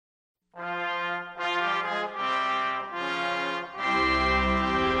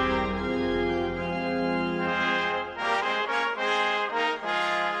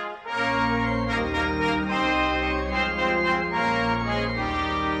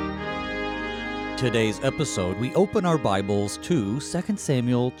today's episode, we open our Bibles to 2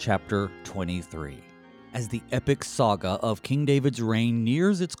 Samuel chapter 23. As the epic saga of King David's reign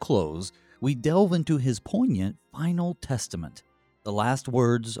nears its close, we delve into his poignant final testament, the last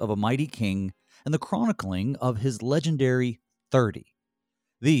words of a mighty king and the chronicling of his legendary 30.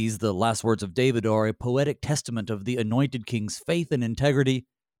 These, the last words of David, are a poetic testament of the anointed king's faith and integrity,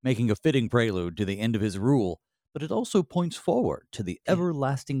 making a fitting prelude to the end of his rule, but it also points forward to the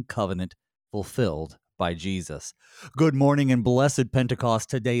everlasting covenant fulfilled by Jesus. Good morning and blessed Pentecost.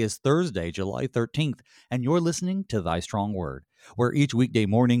 Today is Thursday, July 13th, and you're listening to Thy Strong Word, where each weekday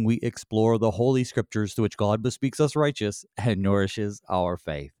morning we explore the Holy Scriptures through which God bespeaks us righteous and nourishes our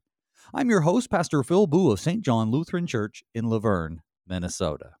faith. I'm your host, Pastor Phil Booe of St. John Lutheran Church in Laverne,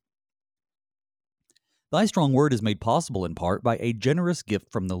 Minnesota. Thy Strong Word is made possible in part by a generous gift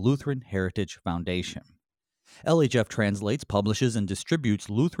from the Lutheran Heritage Foundation. LHF translates, publishes, and distributes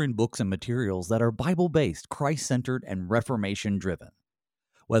Lutheran books and materials that are Bible-based, Christ-centered, and Reformation-driven.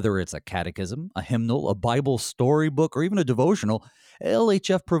 Whether it's a catechism, a hymnal, a Bible storybook, or even a devotional,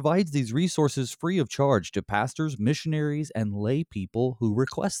 LHF provides these resources free of charge to pastors, missionaries, and lay people who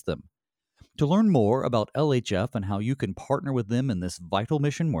request them. To learn more about LHF and how you can partner with them in this vital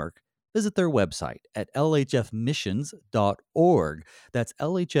mission work, visit their website at lhfmissions.org. That's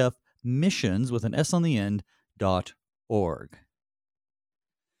LHF Missions with an S on the end, .org.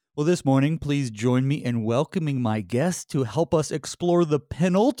 Well, this morning, please join me in welcoming my guest to help us explore the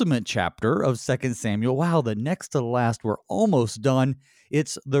penultimate chapter of 2 Samuel. Wow, the next to last, we're almost done.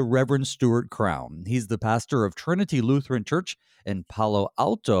 It's the Reverend Stewart Crown. He's the pastor of Trinity Lutheran Church in Palo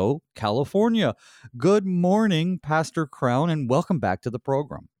Alto, California. Good morning, Pastor Crown, and welcome back to the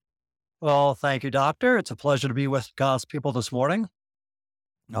program. Well, thank you, Doctor. It's a pleasure to be with God's people this morning.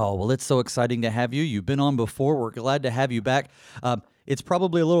 Oh, well, it's so exciting to have you. You've been on before. We're glad to have you back. It's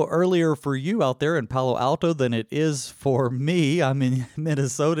probably a little earlier for you out there in Palo Alto than it is for me. I'm in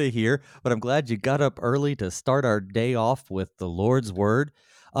Minnesota here, but I'm glad you got up early to start our day off with the Lord's Word.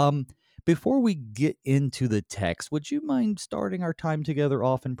 Before we get into the text, would you mind starting our time together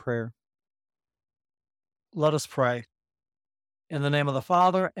off in prayer? Let us pray. In the name of the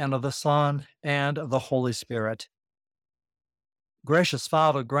Father, and of the Son, and of the Holy Spirit. Gracious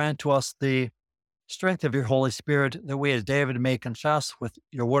Father, grant to us the strength of your Holy Spirit, that we as David may confess with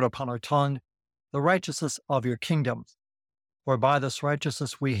your word upon our tongue the righteousness of your kingdom. For by this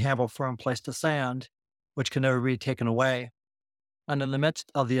righteousness we have a firm place to stand, which can never be taken away. And in the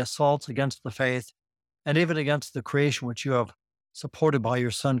midst of the assaults against the faith, and even against the creation which you have supported by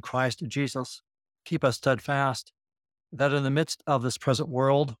your Son Christ Jesus, keep us steadfast, that in the midst of this present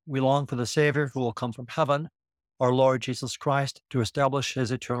world we long for the Savior who will come from heaven, our Lord Jesus Christ, to establish his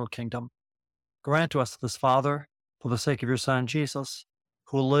eternal kingdom. Grant to us this, Father, for the sake of your Son, Jesus,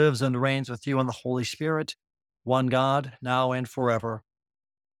 who lives and reigns with you in the Holy Spirit, one God, now and forever.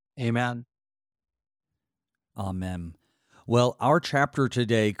 Amen. Amen. Well, our chapter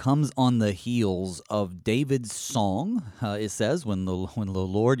today comes on the heels of David's song. It says, when the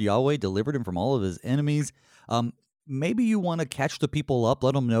Lord Yahweh delivered him from all of his enemies. Maybe you want to catch the people up,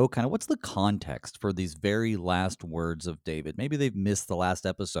 let them know kind of what's the context for these very last words of David. Maybe they've missed the last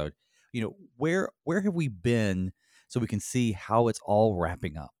episode. You know, where have we been so we can see how it's all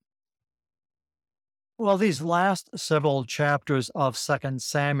wrapping up? Well, these last several chapters of 2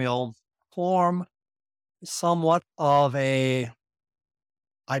 Samuel form somewhat of a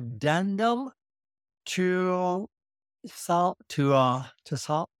addendum to Samuel.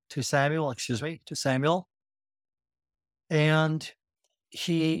 And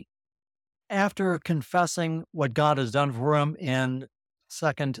he, after confessing what God has done for him in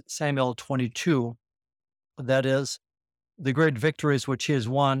 2 Samuel 22, that is, the great victories which he has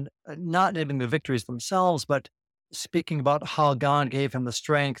won, not naming the victories themselves, but speaking about how God gave him the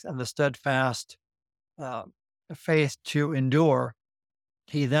strength and the steadfast faith to endure,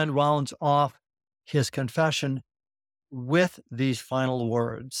 he then rounds off his confession with these final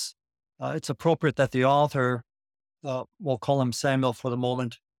words. It's appropriate that the author, we'll call him Samuel for the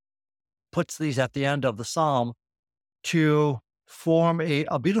moment, puts these at the end of the psalm to form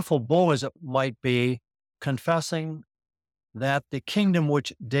a beautiful bow, as it might be, confessing that the kingdom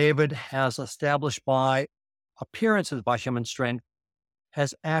which David has established by appearances, by human strength,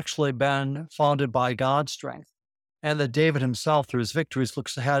 has actually been founded by God's strength. And that David himself, through his victories,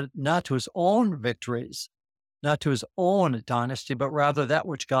 looks ahead not to his own victories, not to his own dynasty, but rather that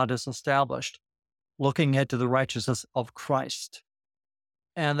which God has established, looking ahead to the righteousness of Christ.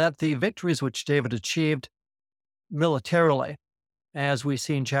 And that the victories which David achieved militarily, as we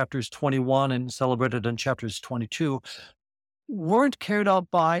see in chapters 21 and celebrated in chapters 22, weren't carried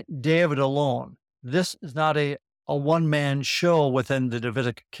out by David alone. this is not a one-man show within the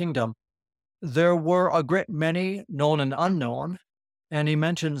Davidic kingdom. There were a great many known and unknown, and he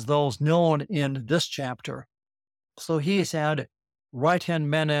mentions those known in this chapter. So he's had right-hand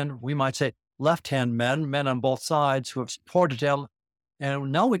men and we might say left-hand men, men on both sides who have supported him.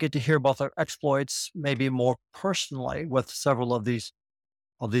 And now we get to hear about their exploits, maybe more personally, with several of these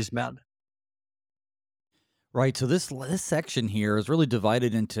men. Right. So this section here is really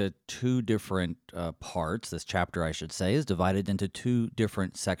divided into two different parts. This chapter, I should say, is divided into two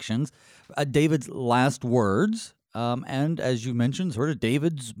different sections. David's last words, and as you mentioned, sort of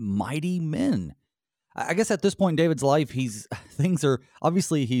David's mighty men. I guess at this point in David's life, he's things are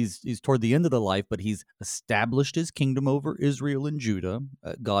obviously he's toward the end of the life, but he's established his kingdom over Israel and Judah,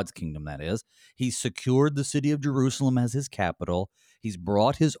 God's kingdom, that is. He's secured the city of Jerusalem as his capital. He's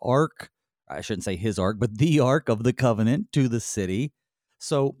brought his ark, I shouldn't say his ark, but the ark of the covenant to the city.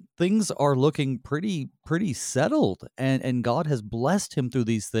 So things are looking pretty settled, and God has blessed him through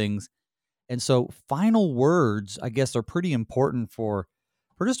these things. And so final words, I guess, are pretty important for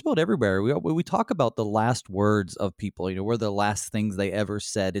just about everywhere. We talk about the last words of people, where the last things they ever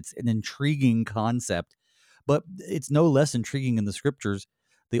said. It's an intriguing concept, but it's no less intriguing in the scriptures.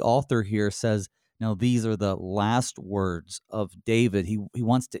 The author here says, now these are the last words of David. He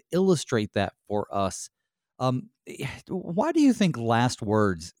wants to illustrate that for us. Why do you think last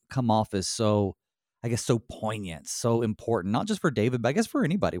words come off as so, I guess, so poignant, so important, not just for David, but I guess for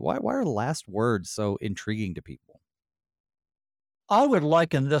anybody? Why are last words so intriguing to people? I would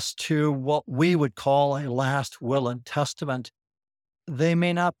liken this to what we would call a last will and testament. They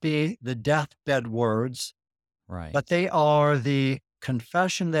may not be the deathbed words, Right. but they are the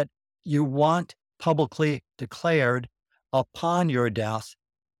confession that you want publicly declared upon your death.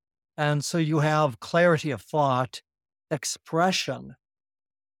 And so you have clarity of thought, expression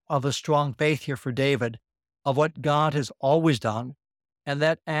of a strong faith here for David, of what God has always done, and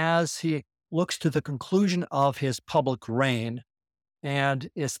that as he looks to the conclusion of his public reign and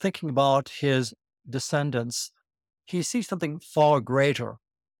is thinking about his descendants, he sees something far greater.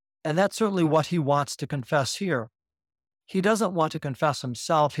 And that's certainly what he wants to confess here. He doesn't want to confess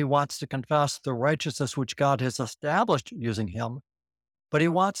himself. He wants to confess the righteousness which God has established using him. But he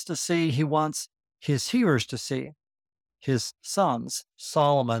wants his hearers to see, his sons,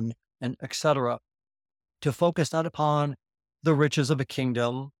 Solomon, and etc., to focus not upon the riches of a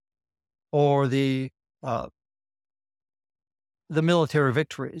kingdom or uh, the military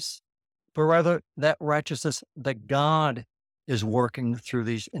victories, but rather that righteousness that God is working through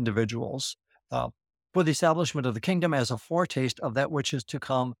these individuals for the establishment of the kingdom as a foretaste of that which is to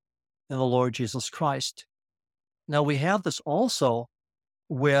come in the Lord Jesus Christ. Now we have this also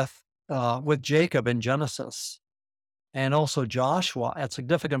with Jacob in Genesis, and also Joshua at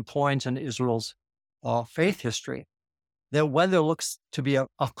significant points in Israel's faith history. That when there looks to be a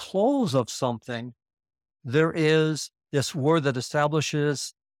close of something, there is this word that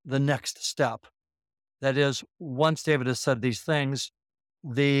establishes the next step. That is, once David has said these things,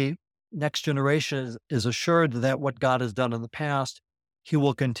 the next generation is assured that what God has done in the past, he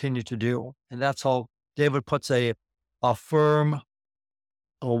will continue to do. And that's how David puts a firm,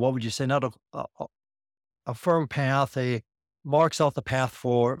 or what would you say, not a firm path, marks out the path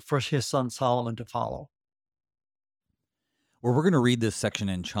for his son Solomon to follow. Well, we're going to read this section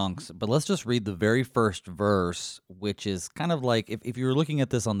in chunks, but let's just read the very first verse, which is kind of like, if you were looking at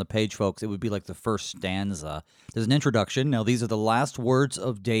this on the page, folks, it would be like the first stanza. There's an introduction. Now, these are the last words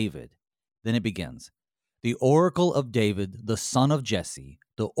of David. Then it begins. The oracle of David, the son of Jesse,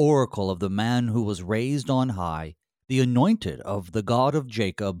 the oracle of the man who was raised on high, the anointed of the God of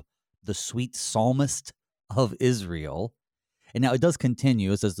Jacob, the sweet psalmist of Israel. And now it does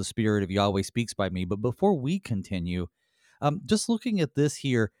continue. It says, the Spirit of Yahweh speaks by me. But before we continue, just looking at this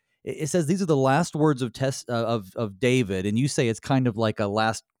here, it says these are the last words of David, and you say it's kind of like a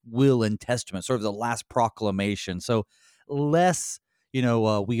last will and testament, sort of the last proclamation. So less,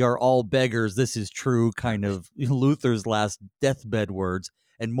 we are all beggars, this is true, kind of Luther's last deathbed words,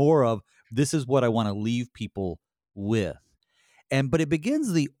 and more of this is what I want to leave people with. But it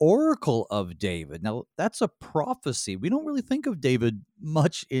begins the oracle of David. Now, that's a prophecy. We don't really think of David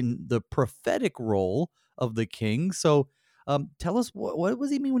much in the prophetic role of the king. So tell us, what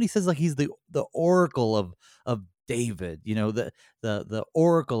does he mean when he says like he's the oracle of David? The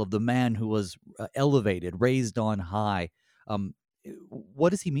oracle of the man who was elevated, raised on high. What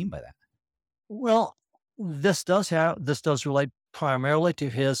does he mean by that? Well, this does relate primarily to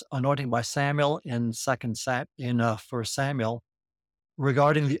his anointing by Samuel in First Samuel,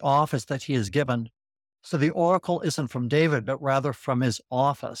 regarding the office that he is given. So the oracle isn't from David, but rather from his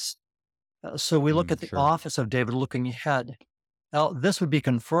office. So we look at the Sure. office of David looking ahead. Now, this would be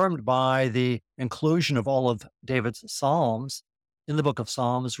confirmed by the inclusion of all of David's Psalms in the book of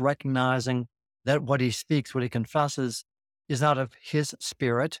Psalms, recognizing that what he speaks, what he confesses, is not of his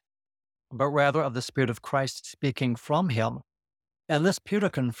spirit, but rather of the Spirit of Christ speaking from him. And this Peter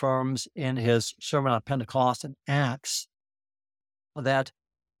confirms in his sermon on Pentecost in Acts that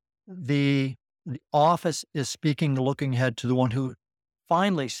the, the office is speaking, looking ahead to the one who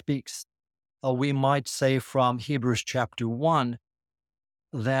finally speaks. We might say from Hebrews chapter 1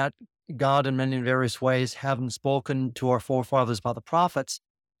 that God, in many various ways, having spoken to our forefathers by the prophets,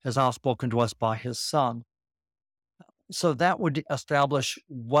 has now spoken to us by his Son. So that would establish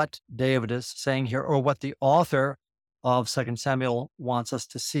what David is saying here, or what the author of 2 Samuel wants us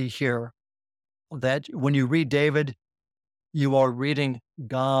to see here. That when you read David, you are reading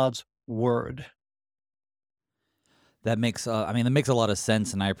God's word. That makes, that makes a lot of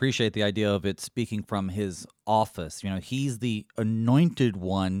sense, and I appreciate the idea of it speaking from his office. He's the anointed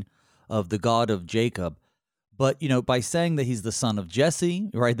one of the God of Jacob. But, by saying that he's the son of Jesse,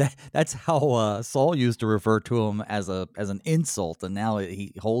 right? That's how Saul used to refer to him as an insult, and now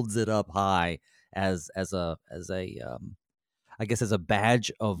he holds it up high as a I guess as a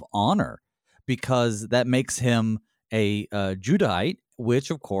badge of honor, because that makes him a Judite, which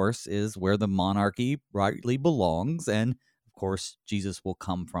of course is where the monarchy rightly belongs, and of course Jesus will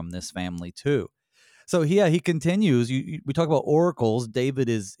come from this family too. So yeah, he continues. We talk about oracles. David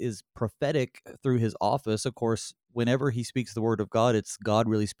is prophetic through his office. Of course, whenever he speaks the word of God, it's God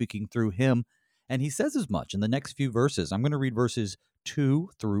really speaking through him, and he says as much in the next few verses. I'm going to read verses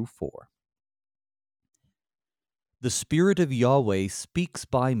 2 through 4. The Spirit of Yahweh speaks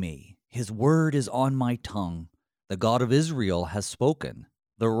by me. His word is on my tongue. The God of Israel has spoken.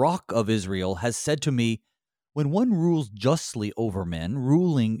 The Rock of Israel has said to me, when one rules justly over men,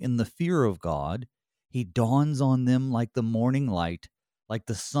 ruling in the fear of God, he dawns on them like the morning light, like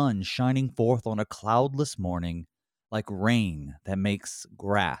the sun shining forth on a cloudless morning, like rain that makes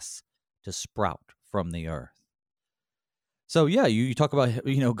grass to sprout from the earth. So yeah, you talk about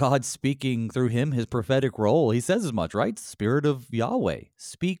God speaking through him, his prophetic role. He says as much, right? Spirit of Yahweh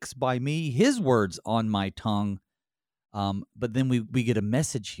speaks by me, his words on my tongue. But then we get a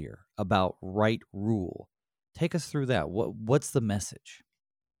message here about right rule. Take us through that. What's the message?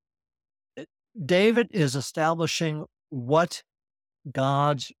 David is establishing what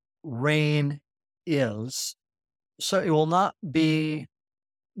God's reign is. So it will not be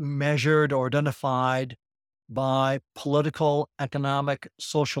measured or identified by political, economic,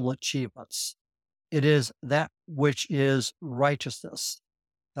 social achievements. It is that which is righteousness.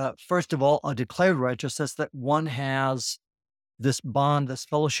 First of all, a declared righteousness, that one has this bond, this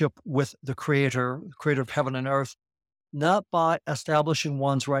fellowship with the creator of heaven and earth, not by establishing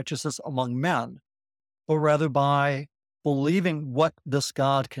one's righteousness among men, but rather by believing what this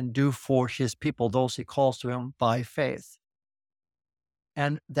God can do for his people, those he calls to him by faith.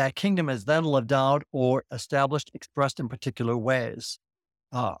 And that kingdom is then lived out or established, expressed in particular ways.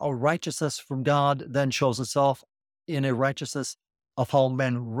 A righteousness from God then shows itself in a righteousness of how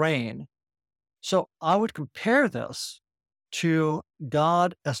men reign. So I would compare this to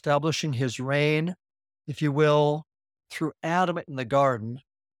God establishing his reign, if you will, through Adam in the garden,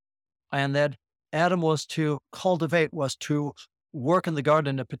 and that Adam was to cultivate, was to work in the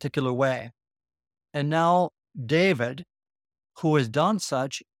garden in a particular way. And now David, who has done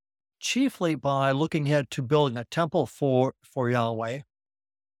such chiefly by looking ahead to building a temple for Yahweh,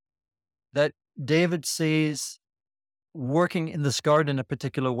 that David sees working in this garden in a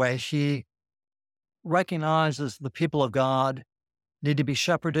particular way. He recognizes the people of God need to be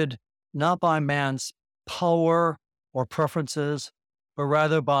shepherded not by man's power or preferences, but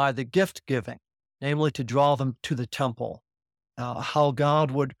rather by the gift giving, namely to draw them to the temple. How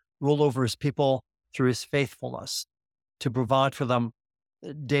God would rule over his people through his faithfulness to provide for them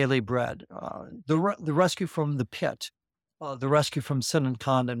daily bread, the rescue from the pit, the rescue from sin and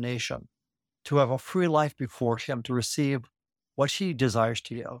condemnation, to have a free life before him, to receive what he desires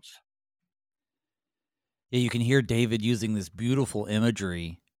to give. Yeah, you can hear David using this beautiful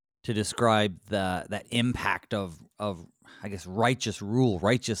imagery to describe that impact of I guess righteous rule,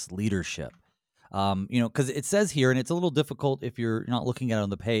 righteous leadership. Because it says here, and it's a little difficult if you're not looking at it on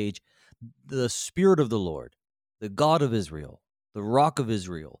the page, the Spirit of the Lord, the God of Israel, the Rock of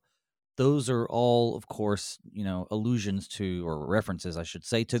Israel. Those are all, of course, allusions to, or references, I should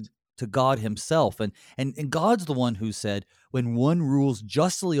say, to God himself. And God's the one who said, when one rules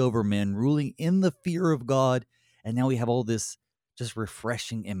justly over men, ruling in the fear of God. And now we have all this just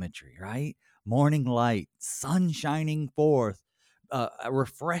refreshing imagery, right? Morning light, sun shining forth, a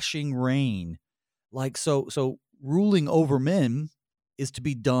refreshing reign. Like so ruling over men is to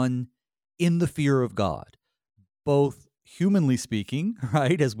be done in the fear of God, both humanly speaking,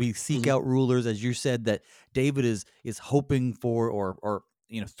 right? As we seek Mhm. out rulers, as you said, that David is hoping for, or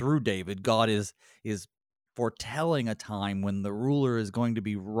through David, God is foretelling a time when the ruler is going to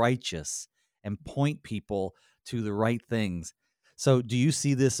be righteous and point people to the right things. So do you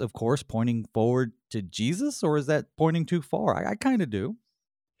see this, of course, pointing forward to Jesus, or is that pointing too far? I kind of do.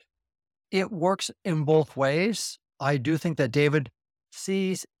 It works in both ways. I do think that David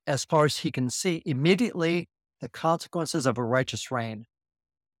sees, as far as he can see, immediately the consequences of a righteous reign.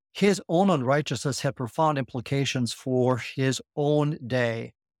 His own unrighteousness had profound implications for his own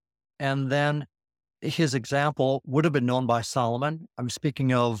day. And then his example would have been known by Solomon. I'm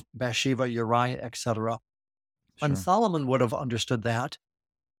speaking of Bathsheba, Uriah, etc. And Sure. Solomon would have understood that,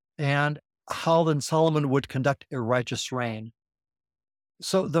 and how then Solomon would conduct a righteous reign.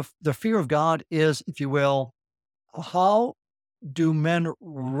 So the fear of God is, if you will, how do men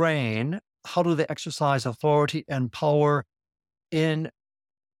reign? How do they exercise authority and power in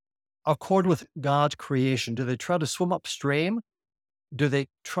accord with God's creation? Do they try to swim upstream? Do they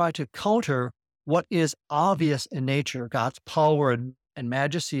try to counter what is obvious in nature, God's power and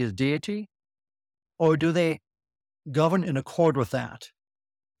majesty, his deity? Or do they govern in accord with that?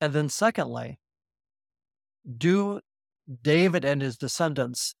 And then, secondly, do David and his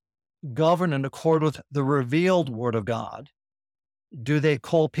descendants govern in accord with the revealed word of God? Do they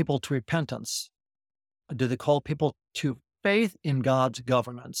call people to repentance? Do they call people to faith in God's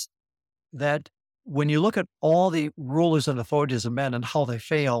governance? That when you look at all the rulers and authorities of men and how they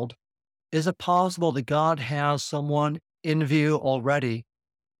failed, is it possible that God has someone in view already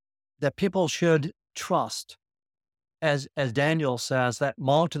that people should trust? As Daniel says, that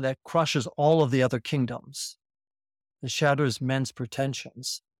mountain that crushes all of the other kingdoms, that shatters men's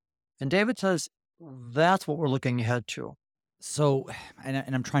pretensions. And David says that's what we're looking ahead to. So,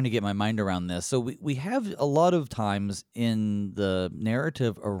 and I'm trying to get my mind around this. So we have a lot of times in the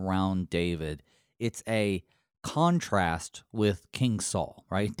narrative around David, it's a contrast with King Saul,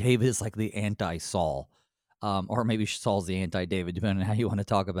 right? David is like the anti-Saul, or maybe Saul's the anti-David, depending on how you want to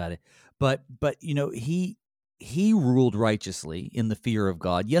talk about it. But he ruled righteously in the fear of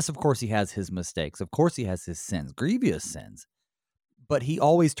God. Yes, of course he has his mistakes. Of course he has his sins, grievous sins. But he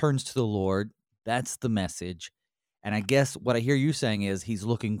always turns to the Lord. That's the message. And I guess what I hear you saying is he's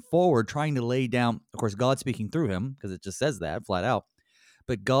looking forward, trying to lay down, of course, God speaking through him, because it just says that flat out.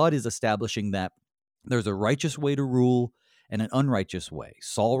 But God is establishing that there's a righteous way to rule and an unrighteous way.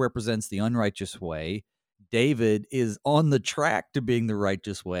 Saul represents the unrighteous way. David is on the track to being the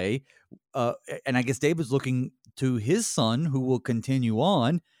righteous way. And I guess David's looking to his son, who will continue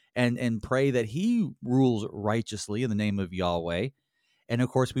on and pray that he rules righteously in the name of Yahweh. And of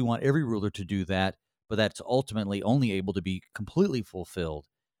course, we want every ruler to do that, but that's ultimately only able to be completely fulfilled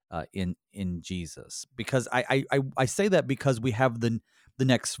in Jesus. Because I say that because we have the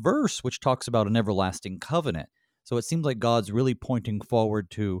next verse, which talks about an everlasting covenant. So it seems like God's really pointing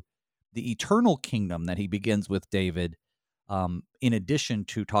forward to the eternal kingdom that He begins with David, in addition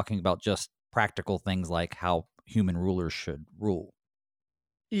to talking about just practical things like how human rulers should rule.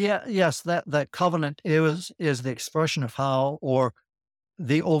 Yeah, yes, that covenant is the expression of how, or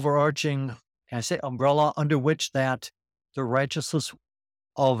the overarching, can I say, umbrella under which that the righteousness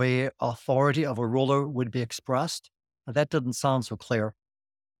of a authority of a ruler would be expressed. That doesn't sound so clear.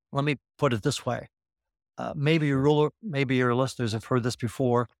 Let me put it this way. Maybe your Sure. ruler, maybe your listeners have heard this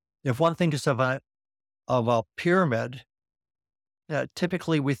before. If one thinks of a pyramid,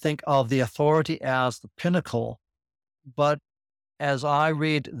 typically we think of the authority as the pinnacle. But as I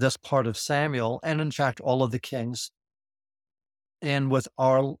read this part of Samuel, and in fact all of the kings, and with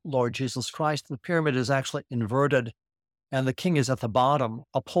our Lord Jesus Christ, the pyramid is actually inverted, and the king is at the bottom,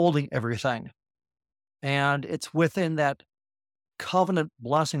 upholding everything. And it's within that covenant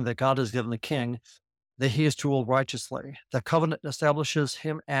blessing that God has given the king that he is to rule righteously. The covenant establishes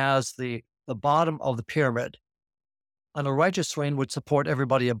him as the bottom of the pyramid, and a righteous reign would support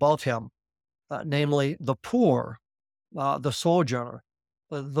everybody above him, namely the poor, the sojourner,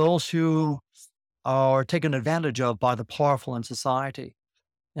 those who are taken advantage of by the powerful in society.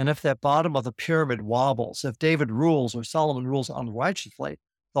 And if that bottom of the pyramid wobbles, if David rules or Solomon rules unrighteously,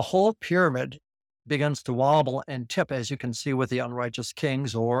 the whole pyramid begins to wobble and tip, as you can see with the unrighteous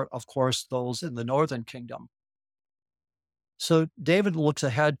kings, or, of course, those in the northern kingdom. So David looks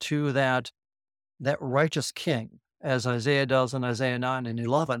ahead to that righteous king, as Isaiah does in Isaiah 9 and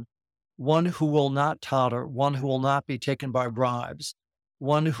 11, one who will not totter, one who will not be taken by bribes,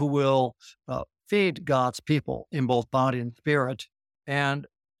 one who will feed God's people in both body and spirit, and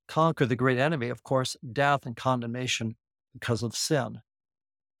conquer the great enemy, of course, death and condemnation because of sin.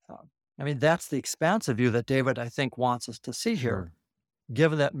 Uh, I mean, that's the expansive view that David, I think, wants us to see here, Sure.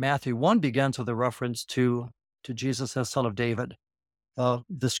 given that Matthew 1 begins with a reference to Jesus as Son of David.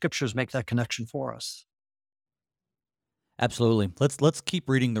 The scriptures make that connection for us. Absolutely. Let's keep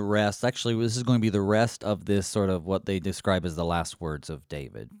reading the rest. Actually, this is going to be the rest of this sort of what they describe as the last words of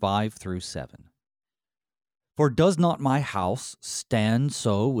David, 5 through 7. For does not my house stand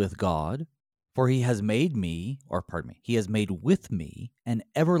so with God? For he has made me, or pardon me, he has made with me an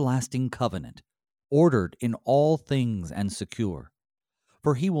everlasting covenant, ordered in all things and secure.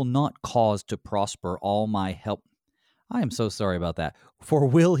 For he will not cause to prosper all my help. I am so sorry about that. For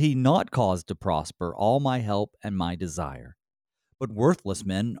will he not cause to prosper all my help and my desire? But worthless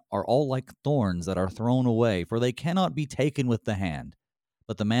men are all like thorns that are thrown away, for they cannot be taken with the hand.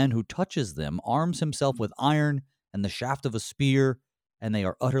 But the man who touches them arms himself with iron and the shaft of a spear, and they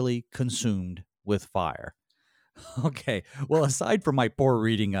are utterly consumed with fire. Okay, well, aside from my poor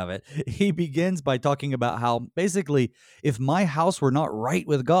reading of it, he begins by talking about how basically, if my house were not right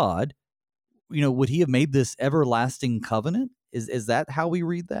with God, would he have made this everlasting covenant? Is that how we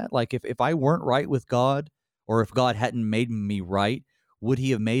read that? Like if I weren't right with God, or if God hadn't made me right, would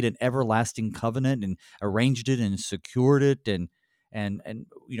he have made an everlasting covenant and arranged it and secured it and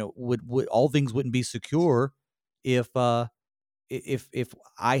would all things wouldn't be secure if if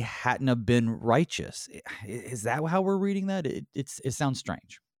I hadn't have been righteous? Is that how we're reading that? It sounds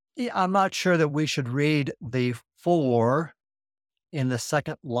strange. Yeah, I'm not sure that we should read the for in the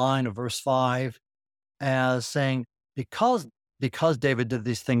second line of verse 5 as saying, because David did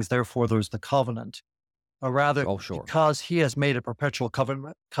these things, therefore there's the covenant. Or rather, Oh, sure. because he has made a perpetual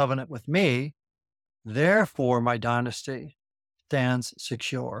covenant with me, therefore my dynasty stands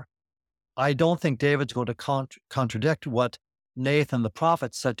secure. I don't think David's going to contradict what Nathan the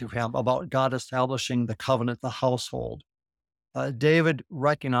prophet said to him about God establishing the covenant, the household. David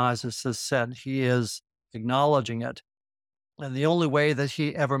recognizes his sin. He is acknowledging it. And the only way that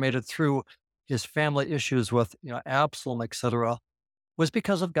he ever made it through his family issues with Absalom, etc., was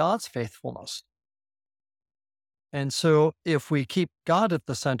because of God's faithfulness. And so if we keep God at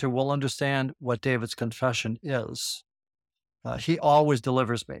the center, we'll understand what David's confession is. He always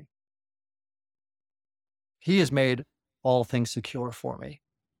delivers me. He has made all things secure for me.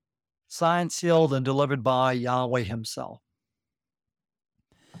 Signed, sealed, and delivered by Yahweh himself.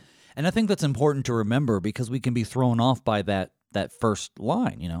 And I think that's important to remember because we can be thrown off by that first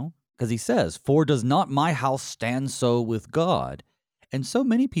line, because he says, "For does not my house stand so with God?" And so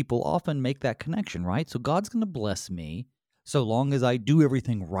many people often make that connection, right? So God's going to bless me so long as I do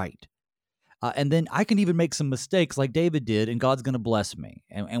everything right. And then I can even make some mistakes like David did, and God's going to bless me.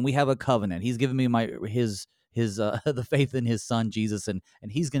 And we have a covenant. He's given me his the faith in his son Jesus, and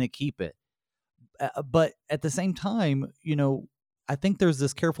he's going to keep it. But at the same time, I think there's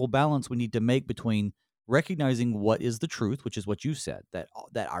this careful balance we need to make between recognizing what is the truth, which is what you said, that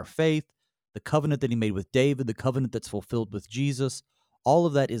our faith, the covenant that he made with David, the covenant that's fulfilled with Jesus, all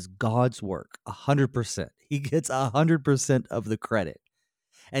of that is God's work, 100%. He gets 100% of the credit.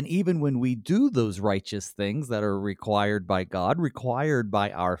 And even when we do those righteous things that are required by God, required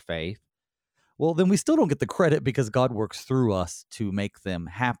by our faith, well, then we still don't get the credit because God works through us to make them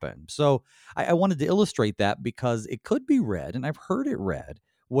happen. So I wanted to illustrate that because it could be read, and I've heard it read,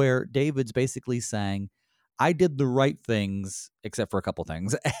 where David's basically saying, I did the right things, except for a couple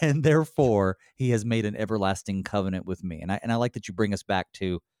things, and therefore he has made an everlasting covenant with me. And I like that you bring us back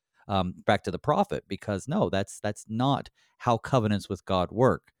to the prophet, because no, that's not how covenants with God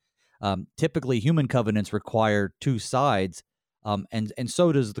work. Typically, human covenants require two sides. And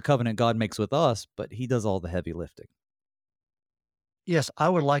so does the covenant God makes with us, but he does all the heavy lifting. Yes, I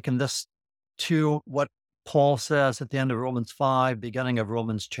would liken this to what Paul says at the end of Romans 5, beginning of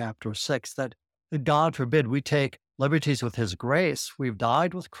Romans chapter 6, that God forbid we take liberties with his grace. We've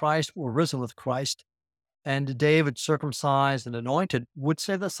died with Christ, we're risen with Christ. And David, circumcised and anointed, would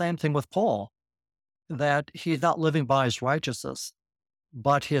say the same thing with Paul, that he's not living by his righteousness,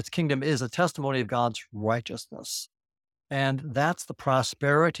 but his kingdom is a testimony of God's righteousness. And that's the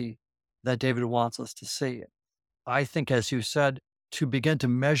prosperity that David wants us to see. I think, as you said, to begin to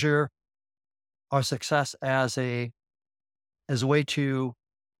measure our success as a way to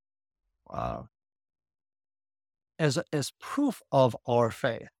as proof of our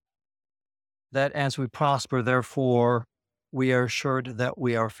faith, that as we prosper, therefore we are assured that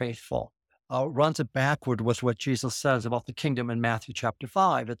we are faithful. Runs it backward with what Jesus says about the kingdom in Matthew chapter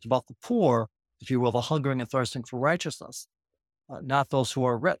 5. It's about the poor, if you will, the hungering and thirsting for righteousness. Not those who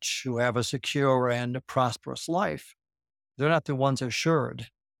are rich, who have a secure and prosperous life. They're not the ones assured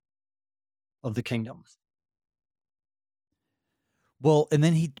of the kingdom. Well, and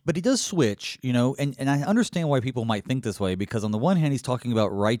then he does switch, and I understand why people might think this way, because on the one hand, he's talking about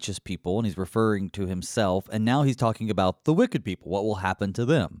righteous people and he's referring to himself, and now he's talking about the wicked people, what will happen to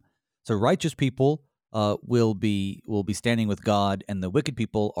them. So righteous people will be standing with God, and the wicked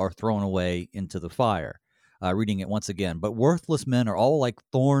people are thrown away into the fire. Reading it once again, but worthless men are all like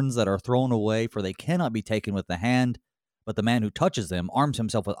thorns that are thrown away, for they cannot be taken with the hand. But the man who touches them arms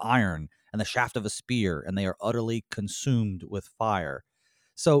himself with iron and the shaft of a spear, and they are utterly consumed with fire.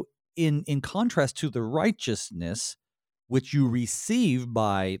 So, in contrast to the righteousness which you receive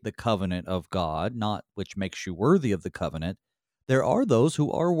by the covenant of God, not which makes you worthy of the covenant, there are those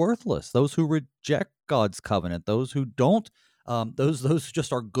who are worthless, those who reject God's covenant, those who don't, those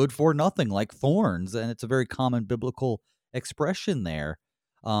just are good for nothing, like thorns, and it's a very common biblical expression there.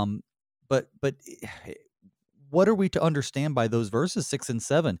 But what are we to understand by those verses 6 and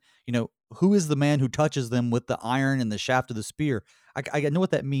 7? Who is the man who touches them with the iron and the shaft of the spear? I know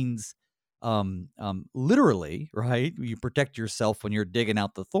what that means literally, right? You protect yourself when you're digging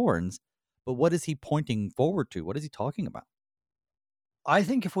out the thorns. But what is he pointing forward to? What is he talking about? I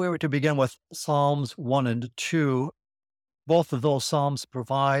think if we were to begin with Psalms 1 and 2, both of those Psalms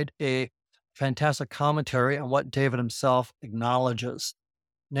provide a fantastic commentary on what David himself acknowledges.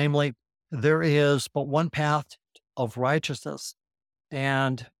 Namely, there is but one path of righteousness,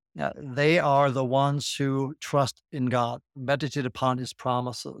 and they are the ones who trust in God, meditate upon his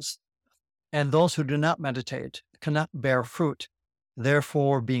promises. And those who do not meditate cannot bear fruit.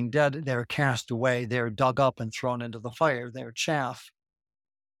 Therefore, being dead, they're cast away, they're dug up and thrown into the fire, they're chaff.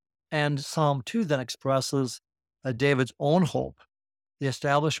 And Psalm 2 then expresses David's own hope, the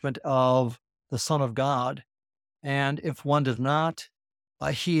establishment of the Son of God. And if one does not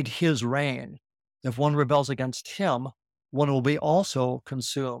heed his reign, if one rebels against him, one will be also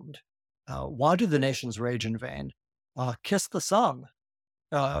consumed. Why do the nations rage in vain? Kiss the Son.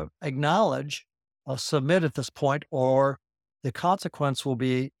 Acknowledge, submit at this point, or the consequence will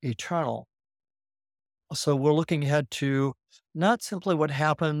be eternal. So we're looking ahead to not simply what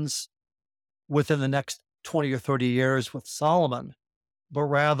happens within the next 20 or 30 years with Solomon, but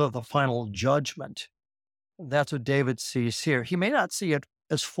rather the final judgment. That's what David sees here. He may not see it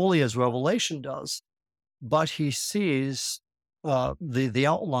as fully as Revelation does, but he sees the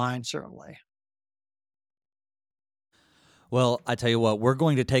outline, certainly. Well, I tell you what, we're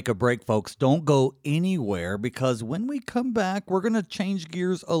going to take a break, folks. Don't go anywhere, because when we come back, we're going to change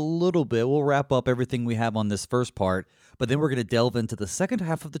gears a little bit. We'll wrap up everything we have on this first part, but then we're going to delve into the second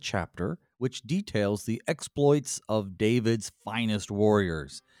half of the chapter, which details the exploits of David's finest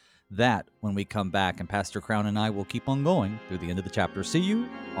warriors. That when we come back, and Pastor Crown and I will keep on going through the end of the chapter. See you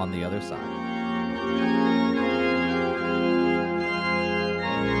on the other side.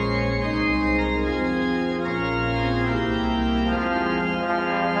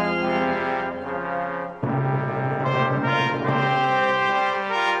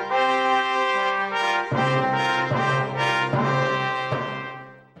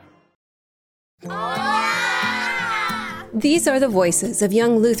 These are the voices of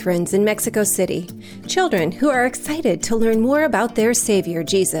young Lutherans in Mexico City, children who are excited to learn more about their Savior,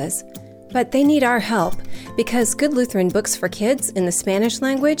 Jesus. But they need our help, because good Lutheran books for kids in the Spanish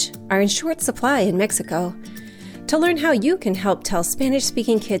language are in short supply in Mexico. To learn how you can help tell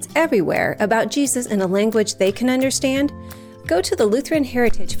Spanish-speaking kids everywhere about Jesus in a language they can understand, go to the Lutheran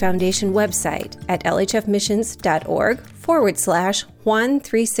Heritage Foundation website at lhfmissions.org/Juan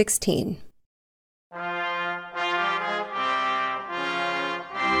 316.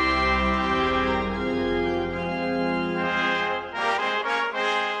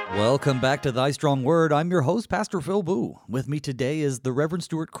 Welcome back to Thy Strong Word. I'm your host, Pastor Phil Booe. With me today is the Reverend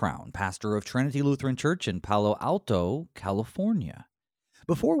Stewart Crown, pastor of Trinity Lutheran Church in Palo Alto, California.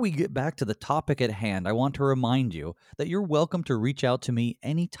 Before we get back to the topic at hand, I want to remind you that you're welcome to reach out to me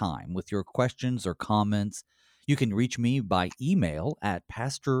anytime with your questions or comments. You can reach me by email at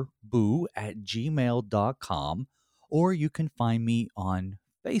pastorboo@gmail.com, or you can find me on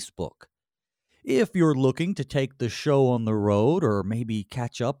Facebook. If you're looking to take the show on the road, or maybe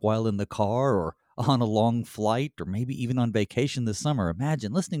catch up while in the car, or on a long flight, or maybe even on vacation this summer,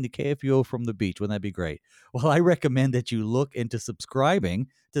 imagine listening to KFUO from the beach. Wouldn't that be great? Well, I recommend that you look into subscribing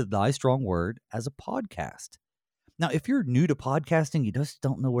to Thy Strong Word as a podcast. Now, if you're new to podcasting, you just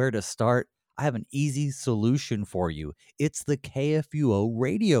don't know where to start, I have an easy solution for you. It's the KFUO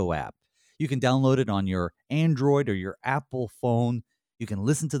radio app. You can download it on your Android or your Apple phone. You can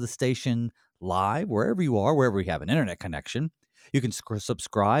listen to the station live wherever you are, wherever you have an internet connection. You can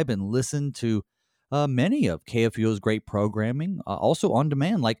subscribe and listen to many of KFUO's great programming, also on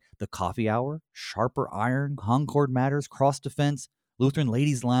demand, like the Coffee Hour, Sharper Iron, Concord Matters, Cross Defense, Lutheran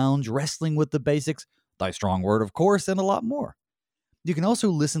Ladies Lounge, Wrestling with the Basics, Thy Strong Word, of course, and a lot more. You can also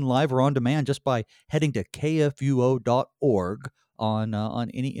listen live or on demand just by heading to kfuo.org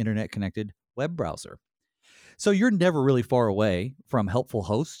on any internet-connected web browser. So you're never really far away from helpful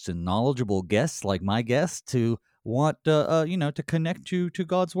hosts and knowledgeable guests like my guest to want to connect you to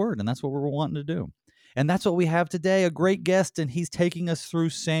God's Word, and that's what we're wanting to do. And that's what we have today, a great guest, and he's taking us through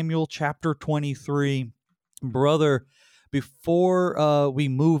Samuel chapter 23. Brother, before we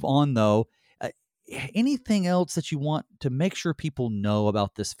move on, though, anything else that you want to make sure people know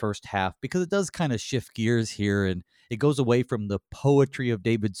about this first half? Because it does kind of shift gears here, and it goes away from the poetry of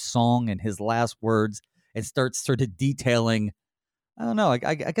David's song and his last words and starts sort of detailing, I don't know,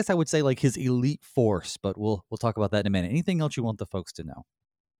 I guess I would say like his elite force, but we'll talk about that in a minute. Anything else you want the folks to know?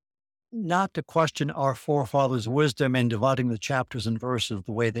 Not to question our forefathers' wisdom in dividing the chapters and verses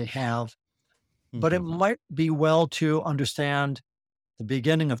the way they have, but it might be well to understand the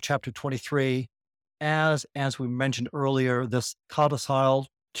beginning of chapter 23 as we mentioned earlier, this codicil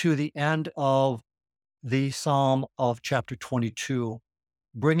to the end of the Psalm of chapter 22,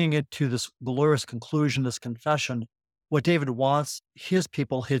 bringing it to this glorious conclusion, this confession, what David wants his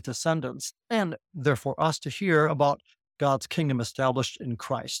people, his descendants, and therefore us to hear about God's kingdom established in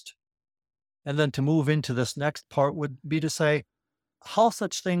Christ. And then to move into this next part would be to say how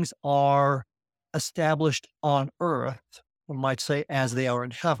such things are established on earth, one might say, as they are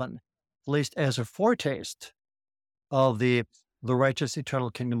in heaven, at least as a foretaste of the righteous eternal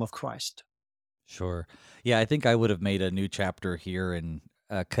kingdom of Christ. Sure. Yeah, I think I would have made a new chapter here and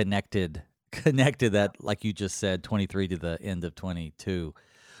connected that, like you just said, 23 to the end of 22.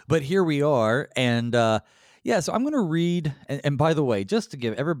 But here we are, and so I'm going to read, and by the way, just to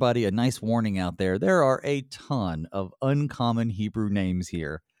give everybody a nice warning out there are a ton of uncommon Hebrew names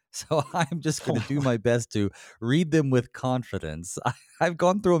here. So I'm just going to do my best to read them with confidence. I've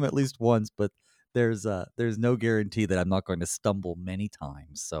gone through them at least once, but there's no guarantee that I'm not going to stumble many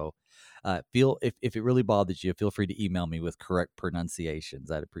times. So if it really bothers you, feel free to email me with correct pronunciations.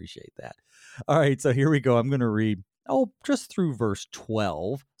 I'd appreciate that. All right, so here we go. I'm going to read just through verse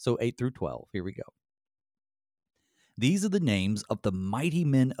 12. So 8 through 12. Here we go. These are the names of the mighty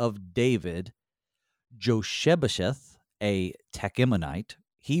men of David. Joshebasheth, a Techemonite,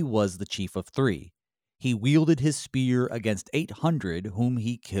 he was the chief of 3. He wielded his spear against 800, whom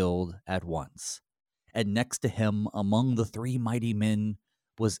he killed at once. And next to him, among the 3 mighty men,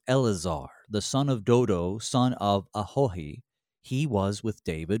 was Eleazar, the son of Dodo, son of Ahohi. He was with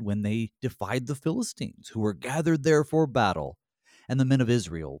David when they defied the Philistines, who were gathered there for battle, and the men of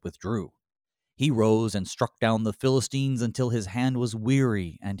Israel withdrew. He rose and struck down the Philistines until his hand was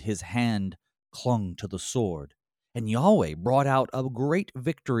weary, and his hand clung to the sword. And Yahweh brought out a great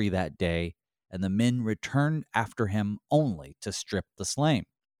victory that day, and the men returned after him only to strip the slain.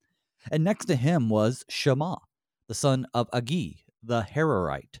 And next to him was Shammah, the son of Agi, the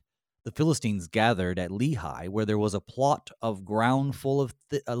Hararite. The Philistines gathered at Lehi, where there was a plot of ground full of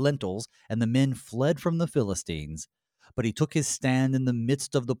lentils, and the men fled from the Philistines. But he took his stand in the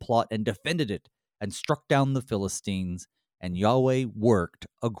midst of the plot and defended it, and struck down the Philistines, and Yahweh worked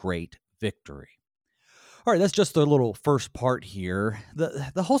a great victory. All right, that's just the little first part here.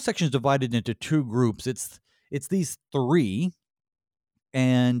 The whole section is divided into 2 groups. It's these 3,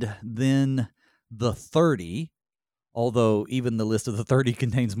 and then the 30, although even the list of the 30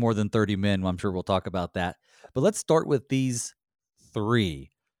 contains more than 30 men. I'm sure we'll talk about that. But let's start with these 3.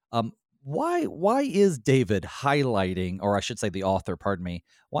 Why is David highlighting, or I should say the author, pardon me,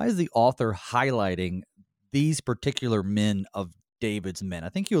 why is the author highlighting these particular men of David's men? I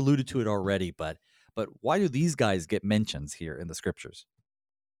think you alluded to it already, but why do these guys get mentions here in the scriptures?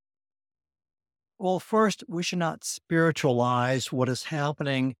 Well, first, we should not spiritualize what is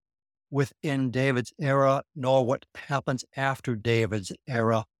happening within David's era, nor what happens after David's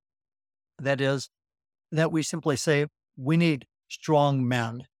era. That is, that we simply say we need strong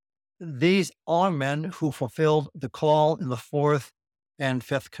men. These are men who fulfilled the call in the 4th and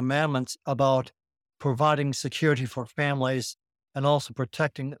 5th commandments about providing security for families and also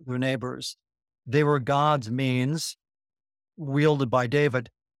protecting their neighbors. They were God's means, wielded by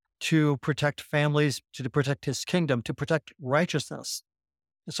David, to protect families, to protect his kingdom, to protect righteousness.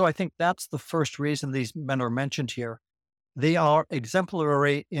 And so I think that's the first reason these men are mentioned here. They are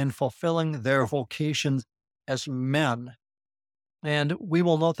exemplary in fulfilling their vocations as men. And we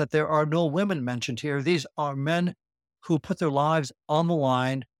will note that there are no women mentioned here. These are men who put their lives on the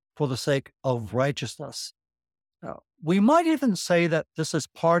line for the sake of righteousness. Now, We might even say that this is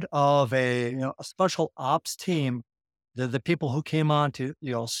part of a special ops team, the people who came on to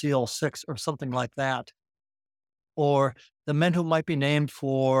SEAL 6 or something like that, or the men who might be named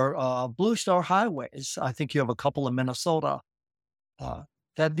for Blue Star Highways. I think you have a couple in Minnesota. Uh,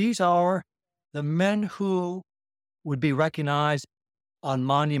 that these are the men who would be recognized on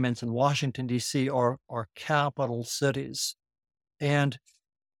monuments in Washington, D.C. or capital cities. And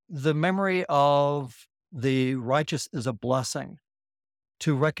the memory of the righteous is a blessing,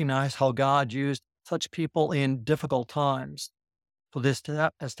 to recognize how God used such people in difficult times for this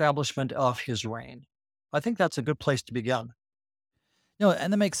establishment of his reign. I think that's a good place to begin. No,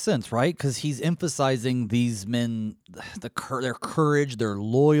 and that makes sense, right? Because he's emphasizing these men, their courage, their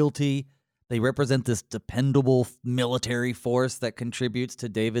loyalty. They represent this dependable military force that contributes to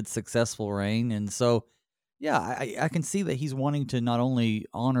David's successful reign. And so, yeah, I can see that he's wanting to not only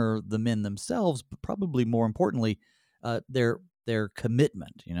honor the men themselves, but probably more importantly, their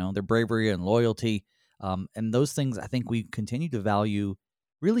commitment, their bravery and loyalty. And those things I think we continue to value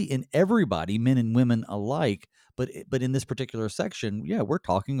really in everybody, men and women alike. But in this particular section, yeah, we're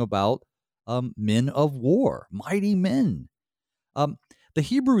talking about men of war, mighty men. The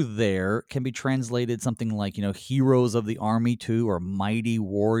Hebrew there can be translated something like, heroes of the army too, or mighty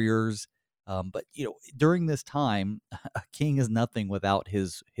warriors. But during this time, a king is nothing without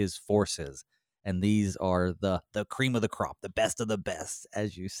his forces, and these are the cream of the crop, the best of the best,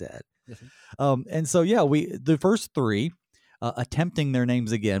 as you said. Mm-hmm. And so, yeah, the first three, attempting their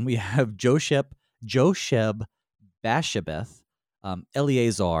names again, we have Josheb, Bashabeth,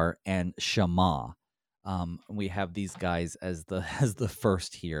 Eleazar, and Shammah. We have these guys as the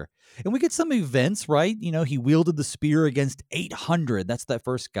first here, and we get some events, right? He wielded the spear against 800. That's that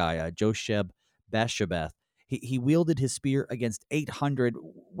first guy, Josheb, Bashabeth. He wielded his spear against 800.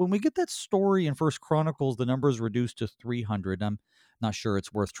 When we get that story in First Chronicles, the number is reduced to 300. I'm not sure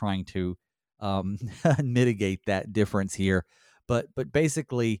it's worth trying to mitigate that difference here, but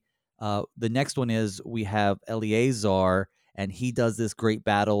basically, the next one is we have Eleazar, and he does this great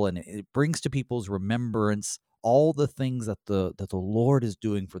battle, and it brings to people's remembrance all the things that the Lord is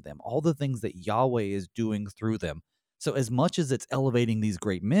doing for them, all the things that Yahweh is doing through them. So as much as it's elevating these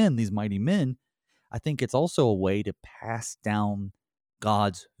great men, these mighty men, I think it's also a way to pass down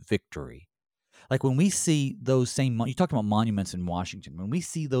God's victory. Like when we see those same, you talked about monuments in Washington. When we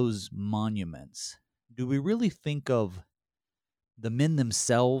see those monuments, do we really think of the men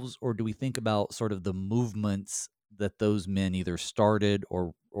themselves, or do we think about sort of the movements that those men either started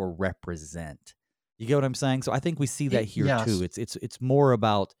or represent? You get what I'm saying? So I think we see that here too. Yes. It's more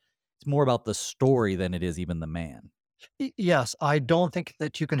about the story than it is even the man. Yes, I don't think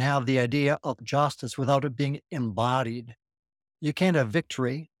that you can have the idea of justice without it being embodied. You can't have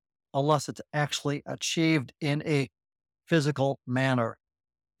victory unless it's actually achieved in a physical manner.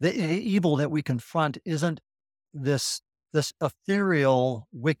 The evil that we confront isn't this ethereal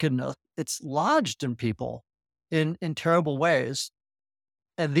wickedness. It's lodged in people in terrible ways.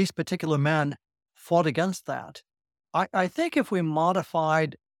 And these particular men fought against that. I think if we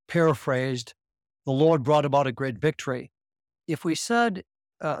modified, paraphrased, the Lord brought about a great victory. If we said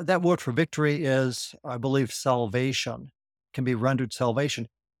that word for victory is, I believe, salvation, can be rendered salvation.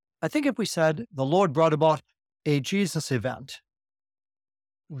 I think if we said the Lord brought about a Jesus event,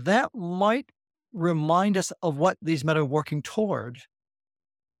 that might remind us of what these men are working toward.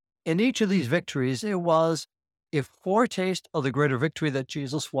 In each of these victories, it was a foretaste of the greater victory that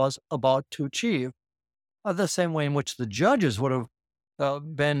Jesus was about to achieve, the same way in which the judges would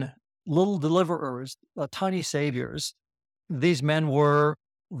have been little deliverers, tiny saviors. These men were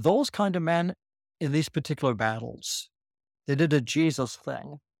those kind of men in these particular battles. They did a Jesus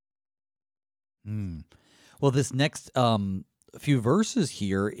thing. Well, this next few verses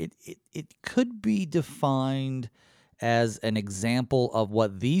here, it could be defined as an example of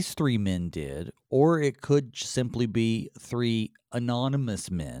what these three men did, or it could simply be three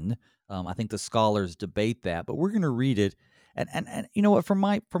anonymous men. I think the scholars debate that, but we're going to read it. And you know what? For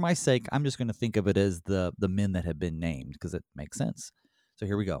my sake, I'm just going to think of it as the men that have been named because it makes sense. So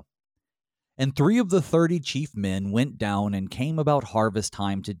here we go. And 3 of the 30 chief men went down and came about harvest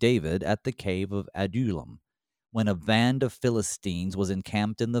time to David at the cave of Adullam, when a band of Philistines was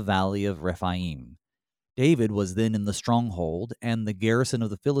encamped in the valley of Rephaim. David was then in the stronghold, and the garrison of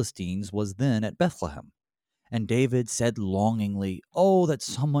the Philistines was then at Bethlehem. And David said longingly, "Oh, that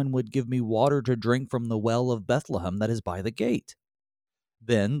someone would give me water to drink from the well of Bethlehem that is by the gate."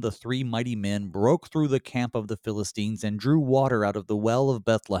 Then the 3 mighty men broke through the camp of the Philistines and drew water out of the well of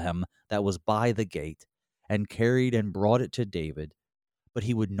Bethlehem that was by the gate, and carried and brought it to David, but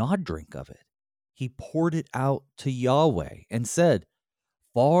he would not drink of it. he poured it out to Yahweh and said,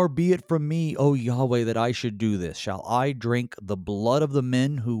 "Far be it from me, O Yahweh, that I should do this. Shall I drink the blood of the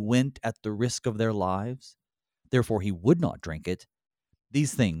men who went at the risk of their lives?" Therefore he would not drink it.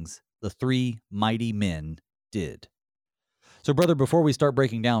 These things the three mighty men did. So, brother, before we start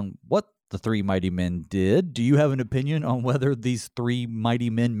breaking down what the three mighty men did, do you have an opinion on whether these three mighty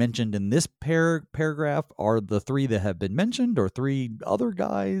men mentioned in this paragraph are the three that have been mentioned or three other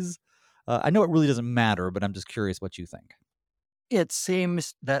guys? I know it really doesn't matter, but I'm just curious what you think. It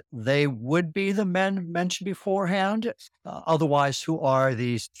seems that they would be the men mentioned beforehand. Otherwise, who are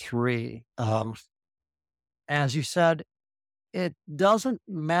these three? As you said, it doesn't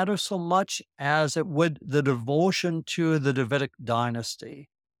matter so much as it would the devotion to the Davidic dynasty,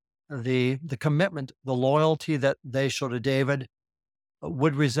 the commitment, the loyalty that they show to David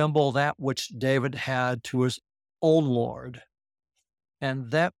would resemble that which David had to his own Lord.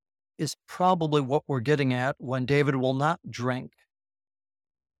 And that is probably what we're getting at when David will not drink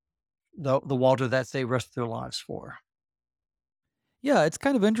the water that they risked their lives for. Yeah, it's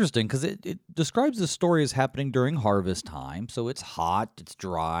kind of interesting because it describes the story as happening during harvest time. So it's hot, it's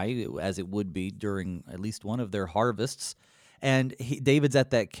dry, as it would be during at least one of their harvests. And David's at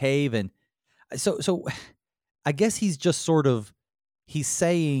that cave. And so I guess he's just sort of, he's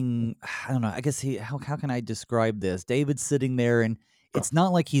saying, I don't know, I guess how can I describe this? David's sitting there and it's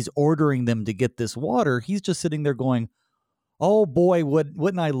not like he's ordering them to get this water. He's just sitting there going, "Oh boy,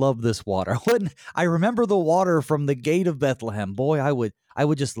 wouldn't I love this water? Wouldn't I remember the water from the gate of Bethlehem? Boy, I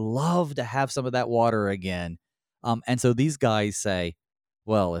would just love to have some of that water again." And so these guys say,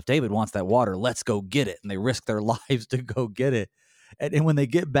 "Well, if David wants that water, let's go get it." And they risk their lives to go get it. And when they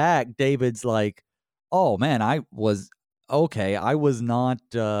get back, David's like, "Oh man, I was okay. I was not.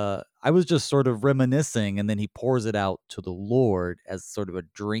 I was just sort of reminiscing." And then he pours it out to the Lord as sort of a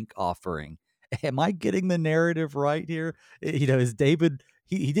drink offering. Am I getting the narrative right here? Is David,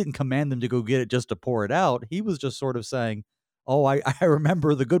 he didn't command them to go get it just to pour it out. He was just sort of saying, "Oh, I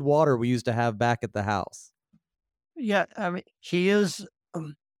remember the good water we used to have back at the house." Yeah, I mean,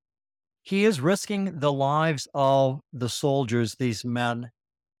 um, he is risking the lives of the soldiers, these men,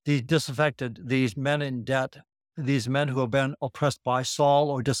 these disaffected, these men in debt, these men who have been oppressed by Saul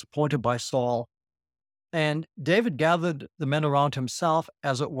or disappointed by Saul. And David gathered the men around himself,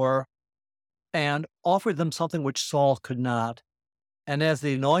 as it were, and offered them something which Saul could not. And as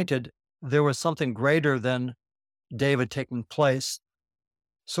the anointed, there was something greater than David taking place.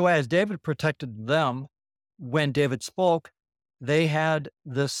 So as David protected them, when David spoke, they had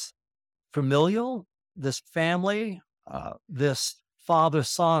this familial, this family, this father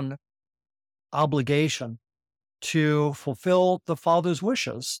son obligation to fulfill the father's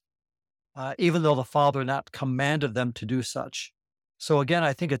wishes, even though the father not commanded them to do such. So again,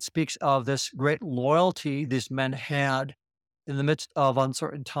 I think it speaks of this great loyalty these men had in the midst of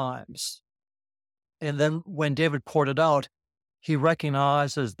uncertain times. And then when David poured it out, he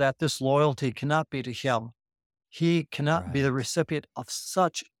recognizes that this loyalty cannot be to him. He cannot be the Right. recipient of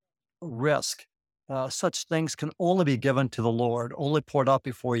such risk. Such things can only be given to the Lord, only poured out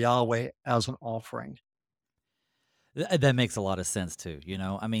before Yahweh as an offering. That makes a lot of sense too,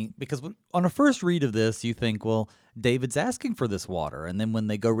 I mean, because on a first read of this, you think, well, David's asking for this water. And then when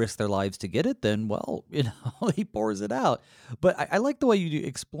they go risk their lives to get it, then, well, he pours it out. But I like the way you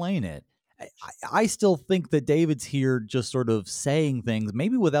explain it. I still think that David's here just sort of saying things,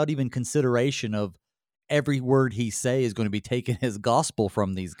 maybe without even consideration of every word he say is going to be taken as gospel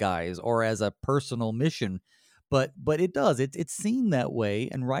from these guys or as a personal mission. But it does. It's seen that way,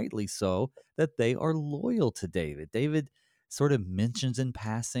 and rightly so, that they are loyal to David. David sort of mentions in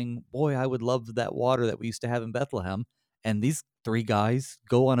passing, "Boy, I would love that water that we used to have in Bethlehem." And these three guys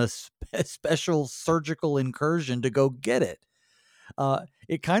go on a special surgical incursion to go get it.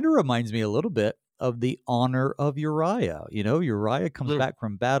 It kind of reminds me a little bit of the honor of Uriah. Uriah comes Mm. back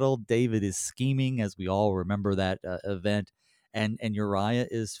from battle. David is scheming, as we all remember that event, and Uriah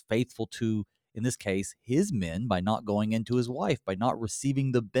is faithful to, in this case, his men by not going into his wife, by not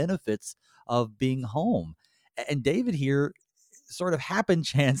receiving the benefits of being home. And David here, sort of happen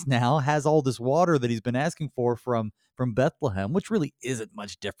chance now, has all this water that he's been asking for from Bethlehem, which really isn't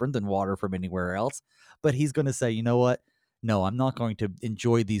much different than water from anywhere else. But he's going to say, "You know what? No, I'm not going to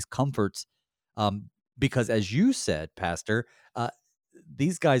enjoy these comforts, um, because, as you said, Pastor, uh,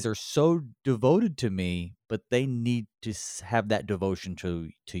 these guys are so devoted to me, but they need to have that devotion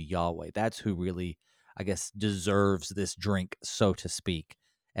to Yahweh. That's who really, I guess, deserves this drink, so to speak."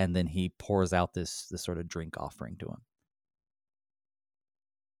 And then he pours out this sort of drink offering to him.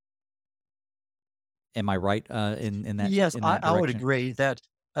 Am I right in that Yes, in I, that I would direction? agree that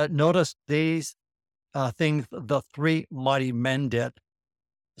notice these things the three mighty men did.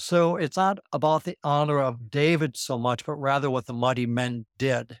 So it's not about the honor of David so much, but rather what the mighty men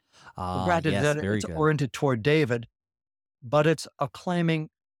did. Ah, Granted yes, that very it's good. oriented toward David, but it's acclaiming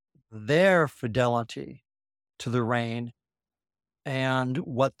their fidelity to the reign and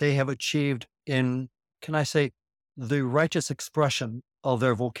what they have achieved in, can I say, the righteous expression of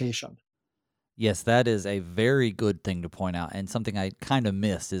their vocation. Yes, that is a very good thing to point out, and something I kind of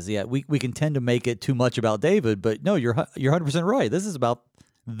missed is, yeah, we can tend to make it too much about David, but no, you're 100% right. This is about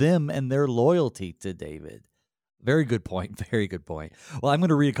them and their loyalty to David. Very good point. Very good point. Well, I'm going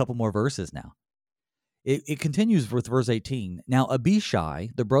to read a couple more verses now. It continues with verse 18. Now Abishai,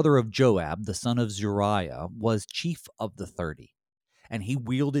 the brother of Joab, the son of Zeruiah, was chief of the 30, and he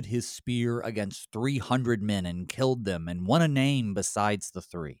wielded his spear against 300 men and killed them, and won a name besides the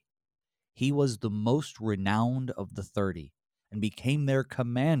three. He was the most renowned of the 30 and became their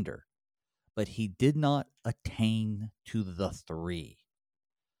commander, but he did not attain to the three.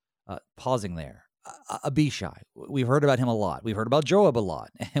 Pausing there. Abishai, we've heard about him a lot. We've heard about Joab a lot,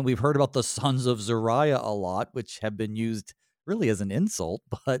 and we've heard about the sons of Zeruiah a lot, which have been used really as an insult,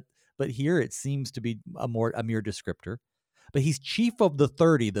 but here it seems to be a mere descriptor. But he's chief of the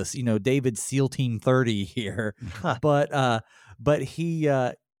 30, this, David's SEAL Team 30 here. But he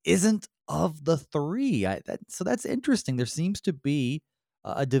isn't of the three. So that's interesting. There seems to be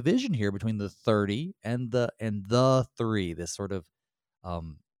a division here between the 30 and the three. This sort of,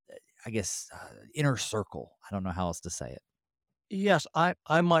 I guess, inner circle. I don't know how else to say it. Yes,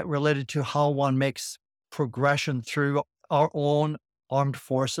 I might relate it to how one makes progression through our own armed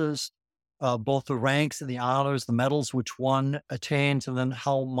forces, both the ranks and the honors, the medals which one attains, and then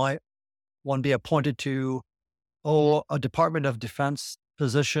how might one be appointed to, a Department of Defense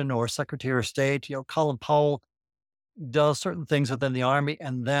position or Secretary of State. Colin Powell does certain things within the Army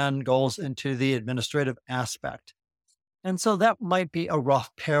and then goes into the administrative aspect. And so that might be a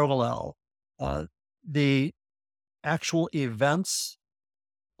rough parallel. The actual events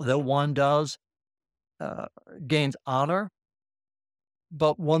that one does gains honor,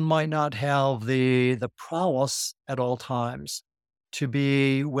 but one might not have the prowess at all times to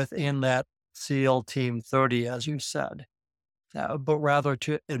be within that SEAL Team 30, as you said, but rather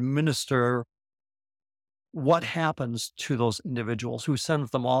to administer what happens to those individuals, who sends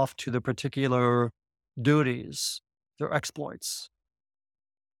them off to the particular duties, their exploits.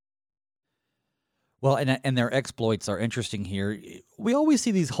 Well, and their exploits are interesting here. We always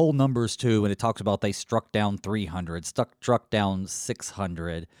see these whole numbers too, and it talks about they struck down 300, struck down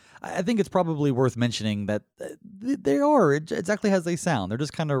 600. I think it's probably worth mentioning that they are exactly as they sound. They're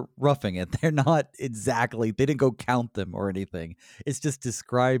just kind of roughing it. They're not exactly. They didn't go count them or anything. It's just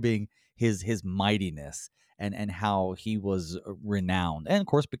describing his mightiness and how he was renowned, and of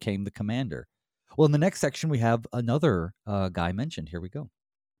course became the commander. Well, in the next section we have another guy mentioned. Here we go.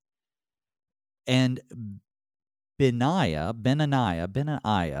 And Benaiah, I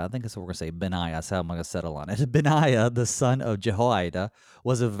think that's what we're going to say, Benaiah, that's how I'm going to settle on it. Benaiah, the son of Jehoiada,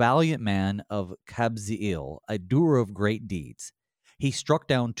 was a valiant man of Kabzeel, a doer of great deeds. He struck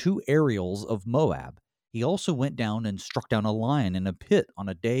down 2 Ariels of Moab. He also went down and struck down a lion in a pit on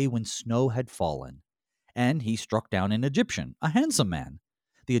a day when snow had fallen. And he struck down an Egyptian, a handsome man.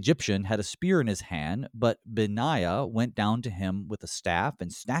 The Egyptian had a spear in his hand, but Benaiah went down to him with a staff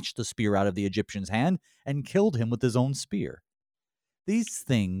and snatched the spear out of the Egyptian's hand and killed him with his own spear. These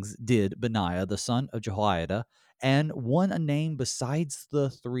things did Benaiah, the son of Jehoiada, and won a name besides the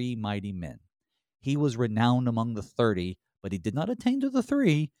 3 mighty men. He was renowned among the 30, but he did not attain to the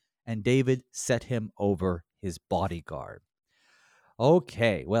 3, and David set him over his bodyguard.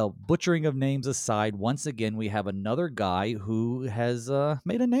 Okay, well, butchering of names aside, once again, we have another guy who has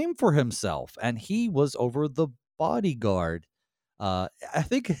made a name for himself, and he was over the bodyguard. I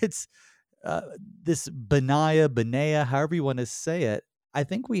think it's this Benaiah, however you want to say it. I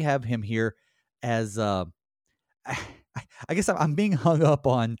think we have him here as, I guess I'm being hung up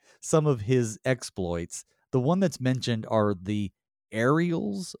on some of his exploits. The one that's mentioned are the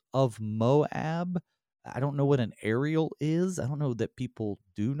Ariels of Moab. I don't know what an aerial is. I don't know that people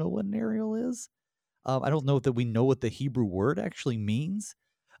do know what an aerial is. I don't know that we know what the Hebrew word actually means.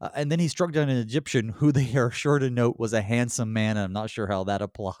 And then he struck down an Egyptian who they are sure to note was a handsome man, and I'm not sure how that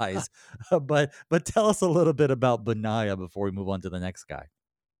applies. But tell us a little bit about Benaiah before we move on to the next guy.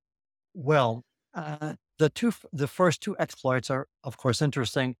 Well, the first 2 exploits are, of course,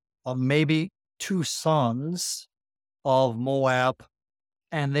 interesting. Maybe 2 sons of Moab,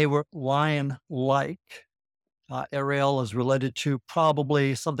 and they were lion-like. Ariel is related to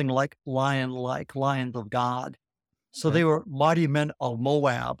probably something like lion-like, lions of God. So Okay. they were mighty men of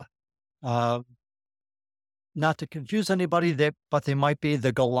Moab. Uh, not to confuse anybody, but they might be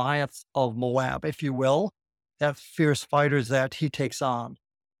the Goliaths of Moab, if you will, that fierce fighters that he takes on.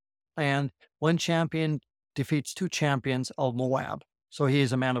 And one champion defeats two champions of Moab. So he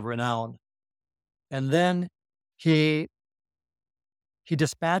is a man of renown. And then he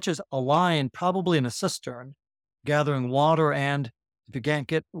dispatches a lion, probably in a cistern, gathering water. And if you can't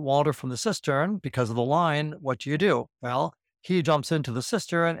get water from the cistern because of the lion, what do? Well, he jumps into the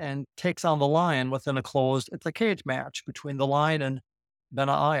cistern and takes on the lion within it's a cage match between the lion and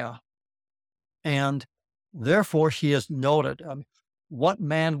Benaiah. And therefore, he is noted. What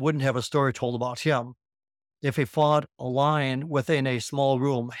man wouldn't have a story told about him if he fought a lion within a small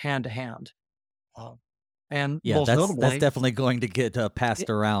room, hand to hand? And Yeah, most that's notably, definitely going to get passed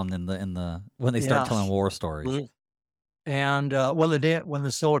around in the when they start telling yes. war stories. And when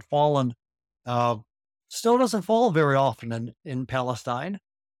the snow had fallen, snow doesn't fall very often in Palestine,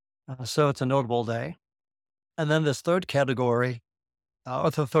 so it's a notable day. And then this third category,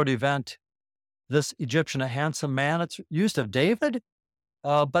 or the third event, this Egyptian, a handsome man. It's used of David,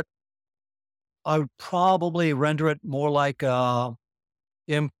 but I would probably render it more like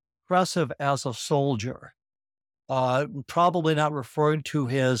impressive as a soldier. Probably not referring to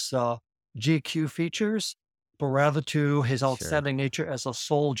his GQ features, but rather to his Sure. outstanding nature as a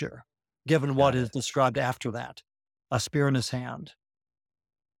soldier, given what is described after that, a spear in his hand.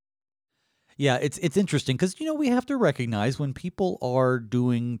 Yeah, it's interesting because we have to recognize when people are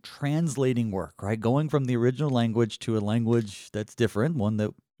doing translating work, right? Going from the original language to a language that's different, one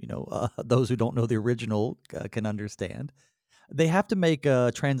that those who don't know the original can understand. They have to make a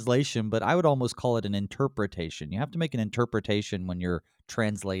translation, but I would almost call it an interpretation. You have to make an interpretation when you're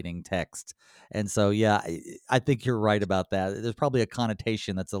translating text. And so, yeah, I think you're right about that. There's probably a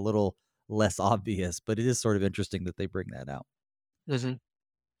connotation that's a little less obvious, but it is sort of interesting that they bring that out. Mm-hmm.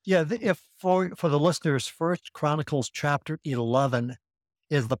 Yeah, if for the listeners, First Chronicles chapter 11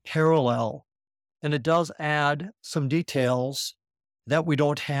 is the parallel, and it does add some details that we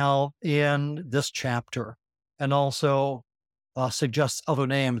don't have in this chapter, and also suggests other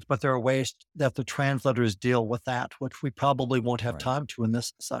names, but there are ways that the translators deal with that, which we probably won't have Right. time to in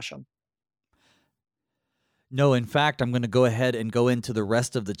this session. No, in fact, I'm going to go ahead and go into the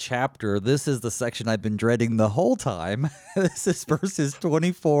rest of the chapter. This is the section I've been dreading the whole time. This is verses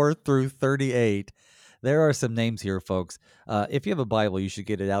 24 through 38. There are some names here, folks. If you have a Bible, you should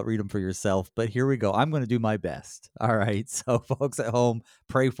get it out, read them for yourself. But here we go. I'm going to do my best. All right. So, folks at home,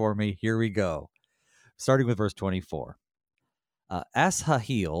 pray for me. Here we go. Starting with verse 24.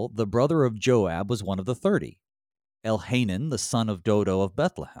 Ashahel, the brother of Joab, was one of the 30. Elhanan, the son of Dodo of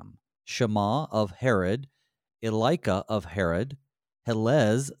Bethlehem. Shema of Herod. Elika of Herod,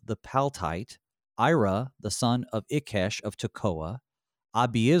 Helez the Paltite, Ira the son of Ikesh of Tekoa,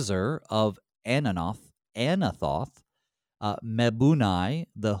 Abiezer of Anathoth, Mebunai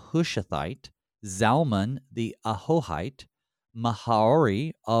the Hushathite, Zalman the Ahohite,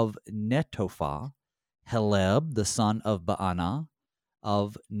 Mahaori of Netophah, Heleb the son of Baana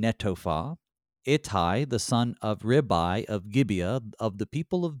of Netophah, Ittai the son of Ribai of Gibeah of the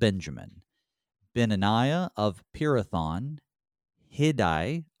people of Benjamin, Benaniah of Pirathon,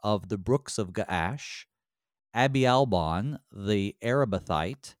 Hiddai of the brooks of Gaash, Abialbon the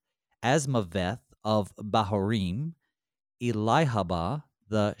Arabathite, Asmaveth of Bahorim, Elihabah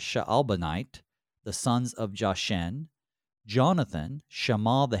the Shaalbanite, the sons of Jashen, Jonathan,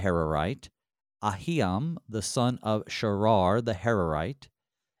 Shammah the Hararite, Ahiam the son of Sharar the Hararite,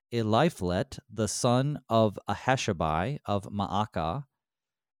 Eliphelet the son of Ahashabai of Maacah,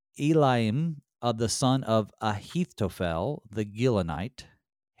 Eliam of the son of Ahithophel the Gilonite,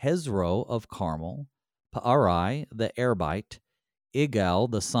 Hezro of Carmel, Paarai the Arbite, Igal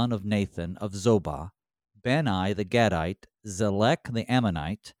the son of Nathan of Zobah, Bani the Gadite, Zelek the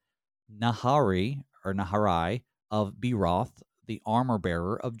Ammonite, Naharai of Beroth, the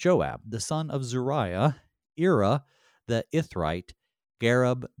armor-bearer of Joab, the son of Zuriah, Ira the Ithrite,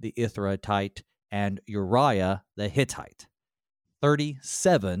 Gareb the Ithratite, and Uriah the Hittite.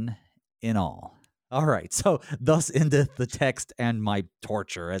 37 in all. All right, so thus endeth the text and my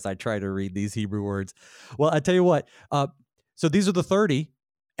torture as I try to read these Hebrew words. Well, I tell you what, so these are the 30,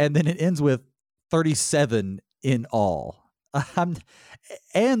 and then it ends with 37 in all.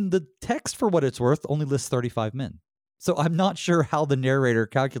 And the text, for what it's worth, only lists 35 men. So I'm not sure how the narrator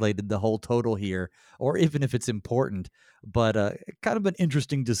calculated the whole total here, or even if it's important, but kind of an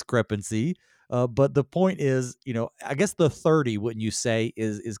interesting discrepancy. But the point is, I guess the 30, wouldn't you say,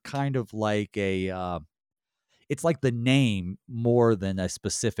 is kind of like it's like the name more than a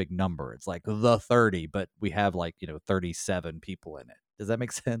specific number. It's like the 30, but we have 37 people in it. Does that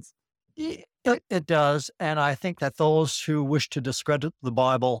make sense? It does. And I think that those who wish to discredit the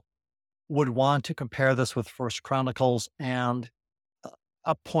Bible would want to compare this with First Chronicles and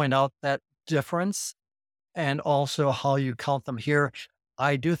point out that difference and also how you count them here.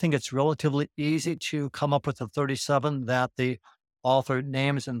 I do think it's relatively easy to come up with the 37 that the author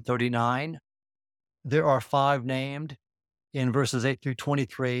names in 39. There are 5 named in verses 8 through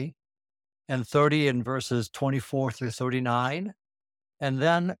 23 and 30 in verses 24 through 39. And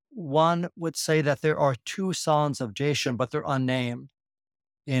then one would say that there are 2 sons of Jashan, but they're unnamed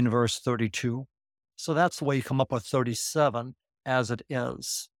in verse 32. So that's the way you come up with 37 as it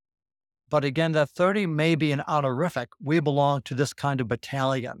is. But again, that 30 may be an honorific. We belong to this kind of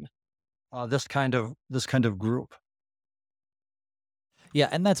battalion, this kind of group. Yeah,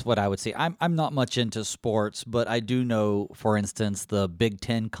 and that's what I would say. I'm not much into sports, but I do know, for instance, the Big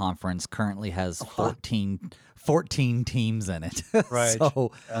Ten Conference currently has 14 teams in it. Right.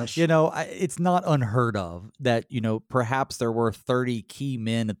 So, Yes. it's not unheard of that, perhaps there were 30 key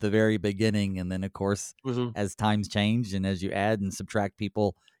men at the very beginning. And then, of course, Mhm. as times change and as you add and subtract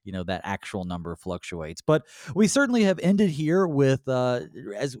people, that actual number fluctuates. But we certainly have ended here with,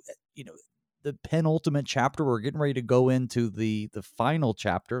 as you know, the penultimate chapter. We're getting ready to go into the final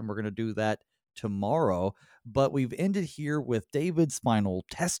chapter, and we're going to do that tomorrow. But we've ended here with David's final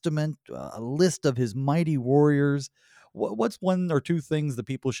testament, a list of his mighty warriors. What's 1 or 2 things that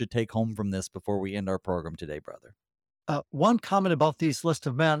people should take home from this before we end our program today, brother? One comment about these list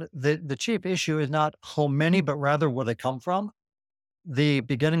of men, the chief issue is not how many, but rather where they come from. The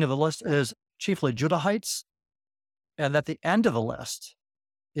beginning of the list is chiefly Judahites, and at the end of the list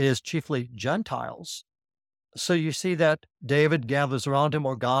is chiefly Gentiles. So you see that David gathers around him,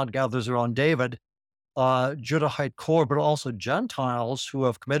 or God gathers around David, Judahite core, but also Gentiles who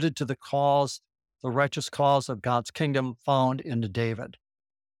have committed to the righteous cause of God's kingdom found in David.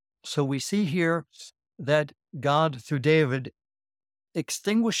 So we see here that God, through David,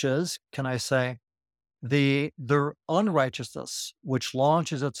 extinguishes, can I say, their unrighteousness, which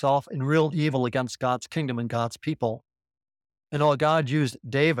launches itself in real evil against God's kingdom and God's people. And all God used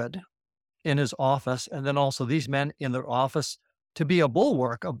David in his office, and then also these men in their office, to be a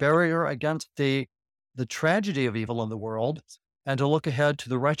bulwark, a barrier against the tragedy of evil in the world, and to look ahead to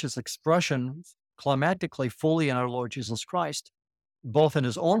the righteous expression climatically fully in our Lord Jesus Christ, both in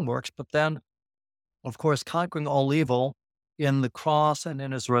his own works, but then, of course, conquering all evil in the cross and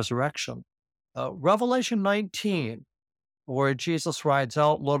in his resurrection. Revelation 19, where Jesus rides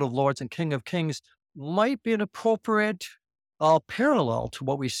out, Lord of Lords and King of Kings, might be an appropriate parallel to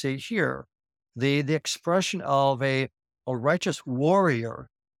what we see here. The expression of a righteous warrior,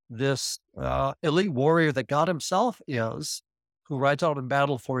 this elite warrior that God himself is, who rides out in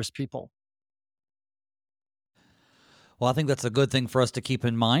battle for his people. Well, I think that's a good thing for us to keep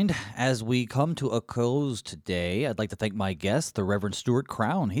in mind. As we come to a close today, I'd like to thank my guest, the Reverend Stewart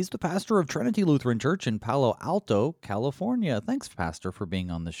Crown. He's the pastor of Trinity Lutheran Church in Palo Alto, California. Thanks, Pastor, for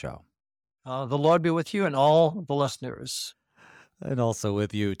being on the show. The Lord be with you and all the listeners. And also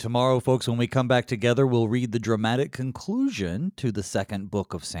with you. Tomorrow, folks, when we come back together, we'll read the dramatic conclusion to the 2nd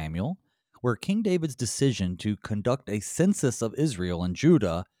book of Samuel, where King David's decision to conduct a census of Israel and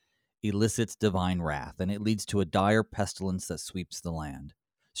Judah elicits divine wrath, and it leads to a dire pestilence that sweeps the land.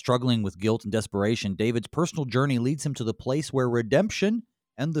 Struggling with guilt and desperation, David's personal journey leads him to the place where redemption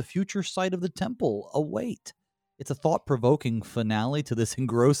and the future site of the temple await. It's a thought-provoking finale to this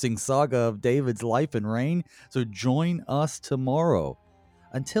engrossing saga of David's life and reign, so join us tomorrow.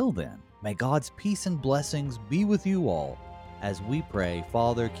 Until then, may God's peace and blessings be with you all as we pray,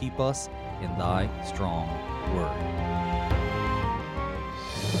 Father, keep us in thy strong word.